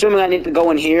room, I'm assuming I need to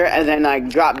go in here and then like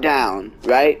drop down,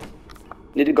 right?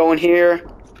 Need to go in here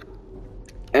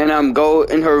and go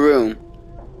in her room.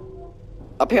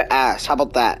 Up your ass. How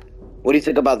about that? What do you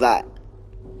think about that?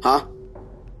 Huh?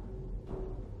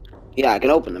 Yeah, I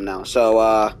can open them now.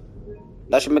 So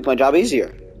that should make my job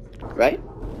easier, right?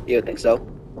 You would think so.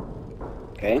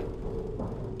 Okay.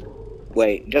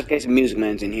 Wait, just in case the Music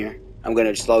Man's in here, I'm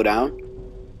gonna slow down.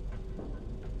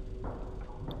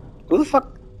 Who the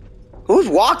fuck? Who's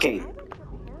walking?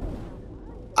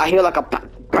 I hear like a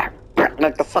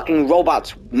like the fucking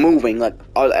robots moving. Like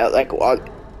I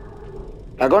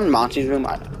go in Monty's room.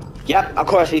 Yep, of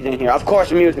course he's in here. Of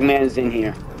course, Music Man's in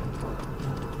here.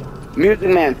 Music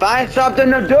Man, find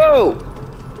something to do.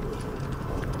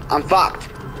 I'm fucked.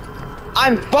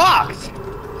 I'm fucked.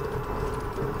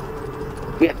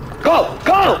 Yeah, go,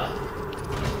 go.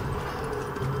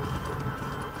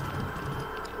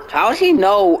 How does he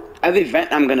know every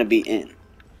vent I'm gonna be in?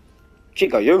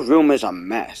 Chico, your room is a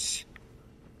mess.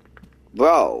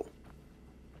 Bro.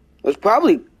 There's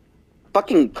probably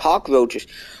fucking cockroaches.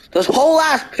 Those whole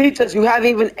ass pizzas you haven't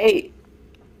even ate.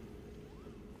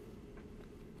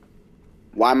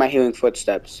 Why am I hearing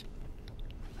footsteps?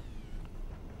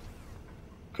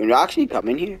 Can Roxy come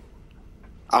in here?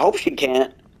 I hope she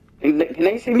can't. Can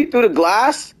they see me through the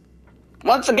glass?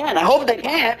 Once again, I hope they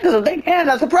can't, because if they can,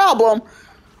 that's a problem.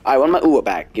 Alright, what am I? Ooh, a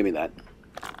bag. Give me that.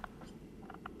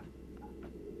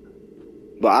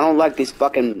 But I don't like these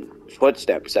fucking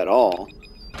footsteps at all.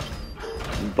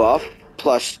 Buff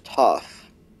plus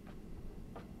tough.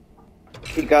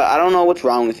 Chica, I don't know what's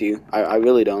wrong with you. I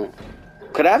really don't.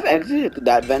 Could I have exited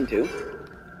that vent too?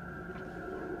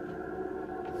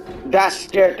 That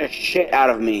scared the shit out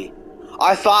of me.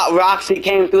 I thought Roxy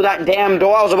came through that damn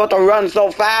door. I was about to run so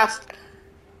fast.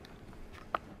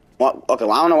 What? Okay,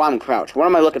 well, I don't know why I'm crouched. What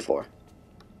am I looking for?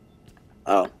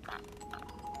 Oh.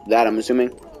 That, I'm assuming.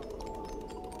 Freddy,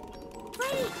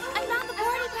 I found the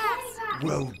party pass.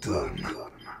 Well done.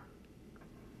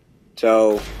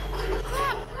 So...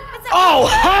 Oh,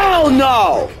 hell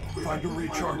no! Find a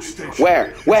recharge station.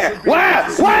 Where?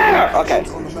 Okay.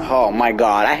 Oh my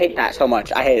god, I hate that so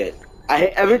much. I hate it. I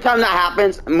hate every time that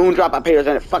happens. Moondrop appears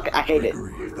and I hate it.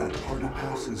 That party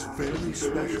pass is very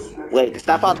special. Wait,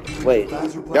 stop out. Wait,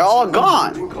 they're all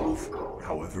gone.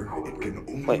 However, it can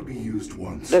only be used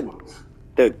once. They're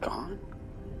gone.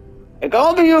 It can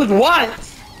only be used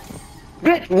once.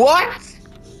 Bitch, what?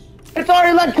 It's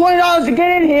already like $20 to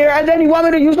get in here, and then you want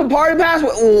me to use the party pass?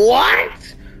 What?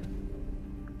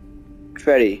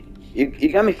 Freddy, you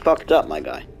got me fucked up, my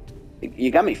guy.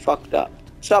 You got me fucked up.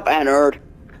 What's up, Nerd?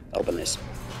 Open this.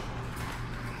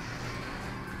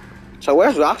 So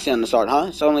where's Roxy on the start, huh?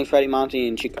 It's only Freddy, Monty,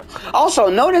 and Chico. Also,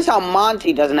 notice how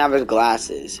Monty doesn't have his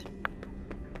glasses.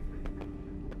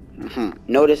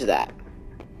 Notice that.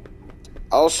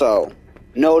 Also,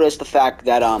 notice the fact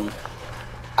that,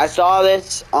 I saw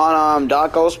this on,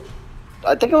 Darko's...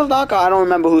 I think it was Darko, I don't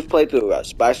remember whose playthrough it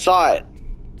was, but I saw it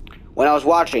when I was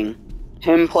watching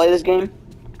him play this game,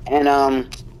 and,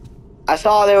 I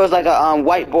saw there was like a,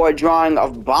 whiteboard drawing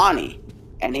of Bonnie,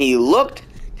 and he looked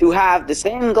to have the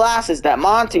same glasses that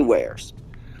Monty wears.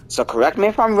 So correct me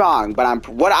if I'm wrong, but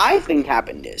what I think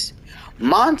happened is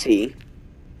Monty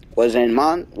was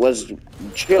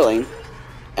chilling,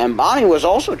 and Bonnie was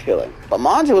also chilling. But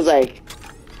Monty was like,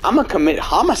 I'm gonna commit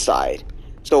homicide.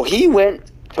 So he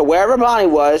went to wherever Bonnie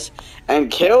was and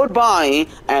killed Bonnie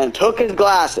and took his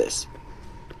glasses.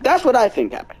 That's what I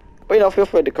think happened. But you know, feel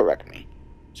free to correct me.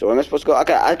 So where am I supposed to go?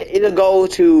 Okay, I can either go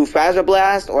to Phaser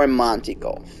Blast or Monty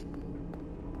Golf.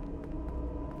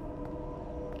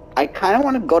 I kind of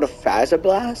want to go to Phaser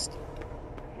Blast.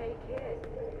 Hey kid,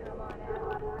 come on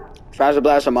out. Phaser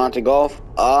Blast or Monty Golf?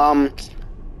 Phaser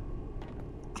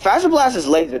Blast is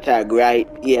laser tag, right?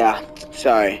 Yeah,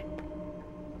 sorry.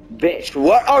 Bitch,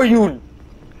 what are you...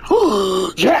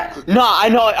 Yeah, nah,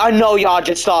 I know y'all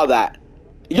just saw that.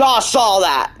 Y'all saw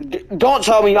that. Don't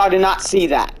tell me y'all did not see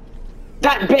that.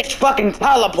 That bitch fucking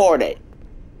teleported.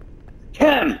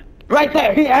 Him, right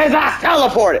there, his ass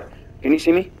teleported. Can you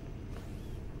see me?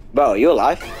 Bro, you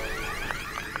alive?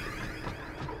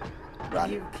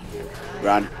 Run.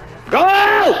 Run.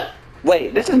 Go!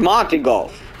 Wait, this is Monty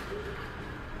Golf.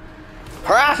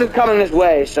 Her ass is coming this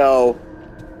way, so...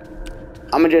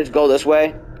 I'm gonna just go this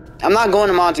way. I'm not going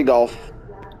to Monty Golf.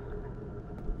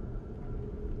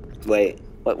 Wait,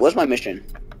 what's my mission?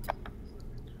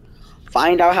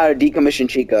 Find out how to decommission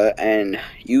Chica and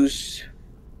use...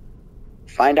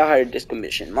 Find out how to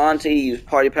decommission Monty, use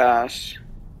Party Pass.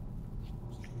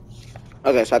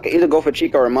 Okay, so I can either go for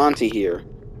Chica or Monty here.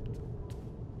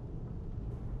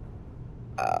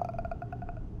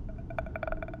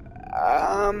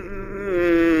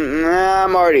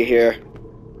 I'm already here.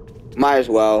 Might as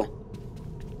well.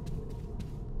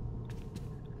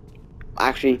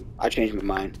 Actually, I changed my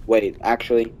mind. Wait,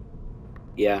 actually,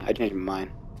 yeah, I changed my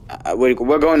mind. We're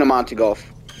going to Monty Golf.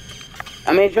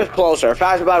 I mean, it's just closer. If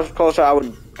I was closer, I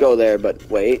would go there. But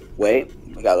wait, we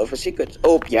gotta look for secrets.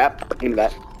 Oh, yep, give me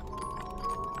that.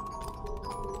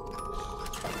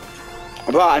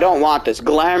 Bro, I don't want this.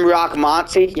 Glam Rock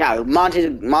Monty? Yeah,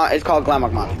 it's called Glam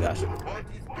Rock Monty, guys.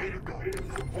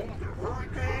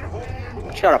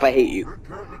 Shut up, I hate you.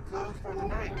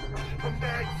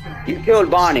 You killed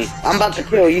Bonnie. I'm about to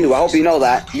kill you. I hope you know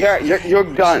that. You're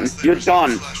done. You're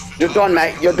done. You're done,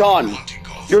 mate. You're done.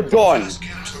 You're done.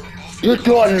 You're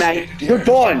done, mate. You're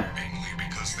done.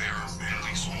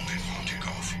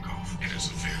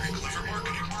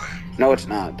 No, it's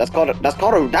not. That's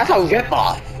a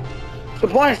rip-off. The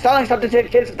point is selling stuff to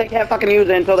kids if they can't fucking use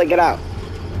it until they get out.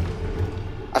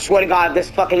 I swear to God,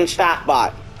 this fucking staff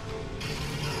bot.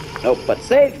 Nope, but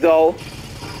safe though.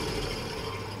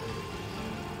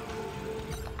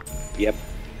 Yep.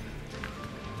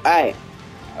 Alright.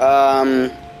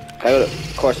 Can I go to,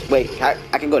 of course, wait,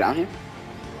 I can go down here?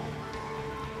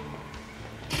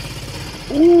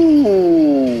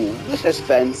 Ooh, this is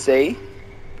fancy.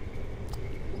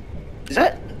 Is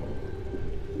that?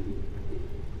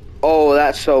 Oh,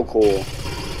 that's so cool.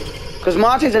 Because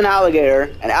Monty's an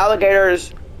alligator, and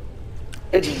alligators,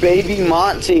 it's baby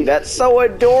Monty. That's so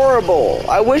adorable.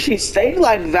 I wish he stayed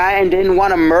like that and didn't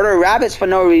want to murder rabbits for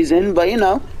no reason, but you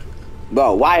know.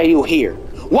 Bro, why are you here?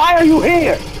 Why are you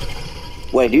here?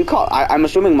 Wait, do you call... I'm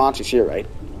assuming Monty's here, right?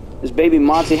 This baby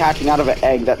Monty hatching out of an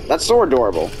egg. That's so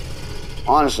adorable.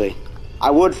 Honestly.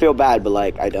 I would feel bad, but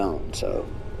like, I don't, so...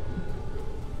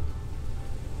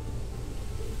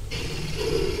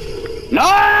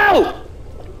 No!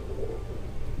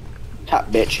 Top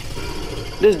bitch.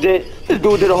 This dude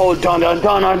did a whole dun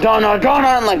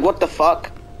like what the fuck?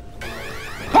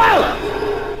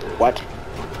 Oh! What?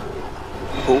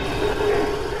 Who?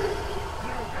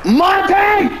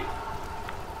 Monty!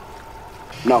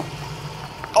 No.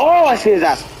 Oh, I see his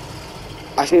ass.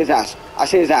 I see his ass. I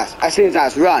see his ass. I see his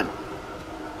ass. Run.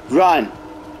 Run.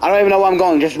 I don't even know where I'm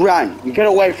going. Just run. Get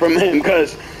away from him,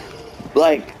 because,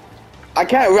 like, I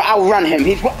can't outrun him.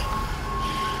 He's...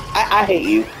 I hate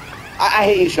you. I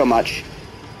hate you so much.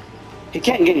 He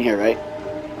can't get in here, right?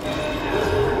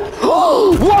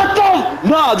 What the?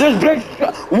 No, there's big...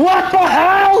 What the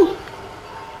hell?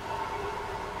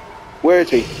 Where is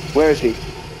he? Where is he?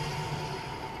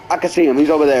 I can see him. He's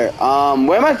over there.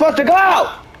 Where am I supposed to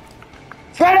go?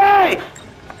 Freddy!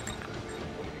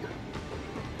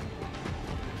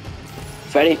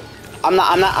 Freddy? I'm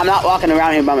not walking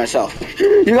around here by myself.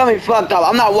 You got me fucked up.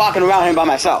 I'm not walking around here by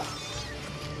myself.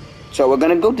 So we're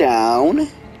gonna go down,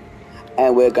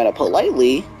 and we're gonna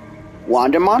politely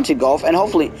wander Monty Golf, and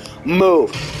hopefully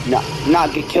move,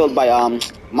 not get killed by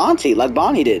Monty like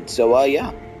Bonnie did. So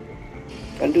yeah,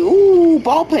 gonna do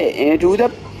ball pit and do the.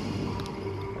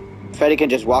 Freddy can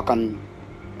just walk on.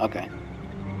 Okay.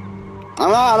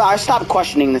 I stopped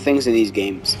questioning the things in these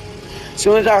games. As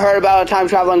soon as I heard about a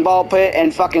time-traveling ball pit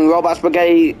and fucking robot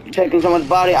spaghetti taking someone's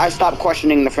body, I stopped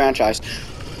questioning the franchise.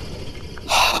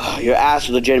 Your ass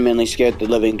legitimately scared the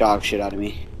living dog shit out of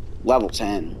me. Level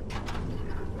 10.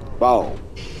 Bro.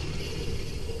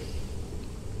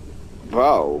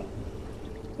 Bro.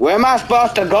 Where am I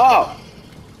supposed to go?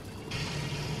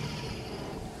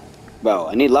 Bro,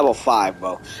 I need level 5,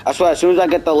 bro. I swear, as soon as I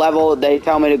get the level, they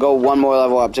tell me to go one more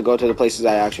level up to go to the places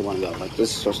I actually want to go. Like,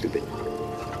 this is so stupid.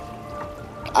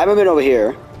 I haven't been over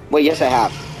here. Wait, yes I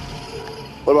have.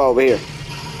 What about over here?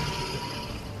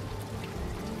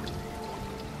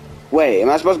 Wait, am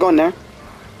I supposed to go in there?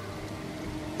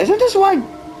 Isn't this why?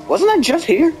 Wasn't I just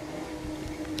here?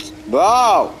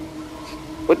 Bro!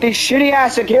 With these shitty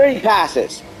ass security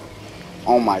passes.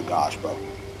 Oh my gosh, bro.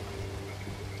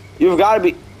 You've gotta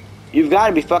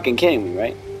be fucking kidding me,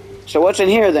 right? So what's in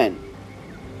here then?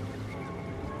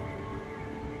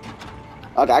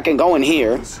 Okay, I can go in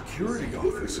here. The security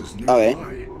office is nearby.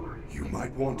 Okay. You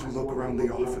might want to look around the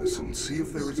office and see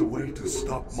if there is a way to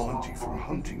stop Monty from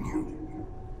hunting you.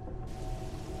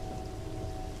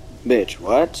 Bitch,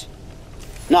 what?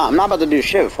 Nah, I'm not about to do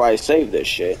shit before I save this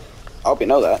shit. I hope you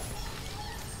know that.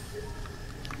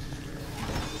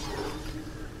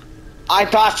 I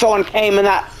thought someone came in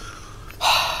that.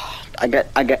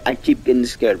 I keep getting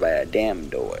scared by that damn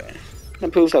door.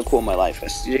 That proves how cool my life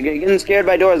is. You're getting scared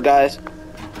by doors, guys.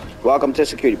 Welcome to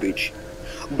security breach.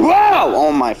 Bro!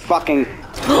 Oh my fucking...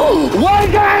 What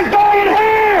is that going in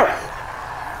here?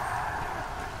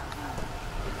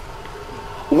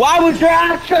 Why was your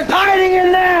ass just hiding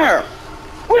in there?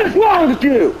 What is wrong with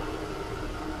you?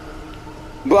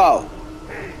 Bro.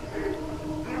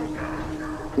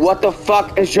 What the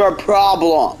fuck is your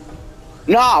problem?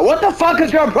 Nah, what the fuck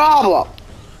is your problem?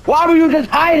 Why were you just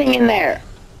hiding in there?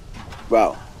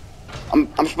 Bro.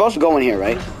 I'm supposed to go in here,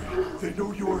 right? They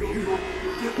know you are here.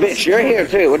 Bitch, you're here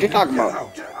too. What you talking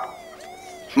about?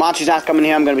 Monty's ass coming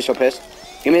here, I'm gonna be so pissed.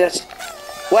 Give me this.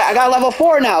 Wait, I got level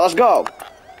 4 now. Let's go.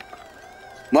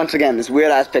 Once again, this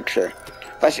weird ass picture.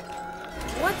 What's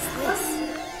this?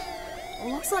 It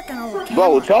looks like an old camera.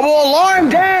 Bro, double alarm,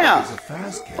 damn! There's a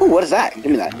fast camera. Ooh, what is that?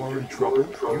 Give me that. If you are in trouble,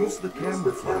 use the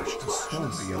camera flash to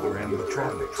stun the other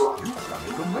animatronics. You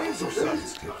found the Mazer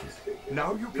size ticket.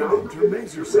 Now you can enter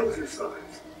Mazer size.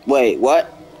 Wait,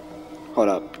 what? Hold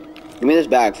up. Give me this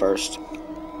bag first.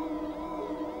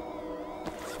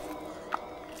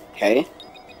 Okay.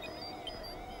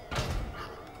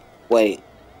 Wait.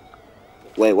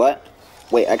 Wait, what?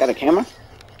 Wait, I got a camera?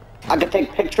 I can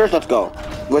take pictures? Let's go.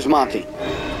 Where's Monty?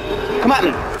 Come at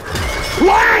me!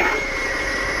 What?!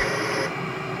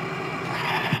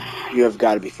 You have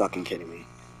got to be fucking kidding me.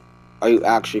 Are you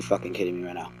actually fucking kidding me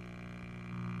right now?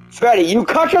 Freddy, you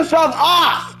cut yourself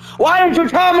off! Why didn't you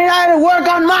tell me I had to work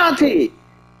on Monty?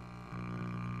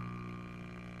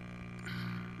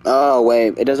 Oh,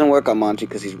 wait. It doesn't work on Monty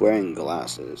because he's wearing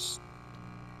glasses.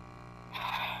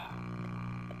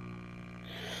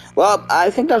 Well, I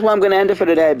think that's why I'm going to end it for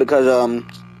today because,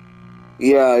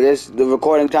 yeah, the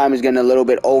recording time is getting a little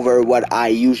bit over what I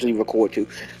usually record to.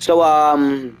 So,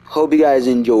 hope you guys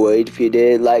enjoyed. If you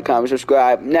did, like, comment,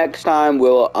 subscribe. Next time,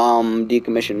 we'll,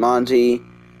 decommission Monty.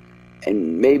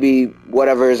 And maybe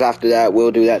whatever is after that,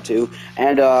 we'll do that too.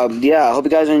 And, yeah, I hope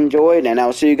you guys enjoyed. And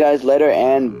I'll see you guys later,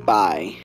 and bye.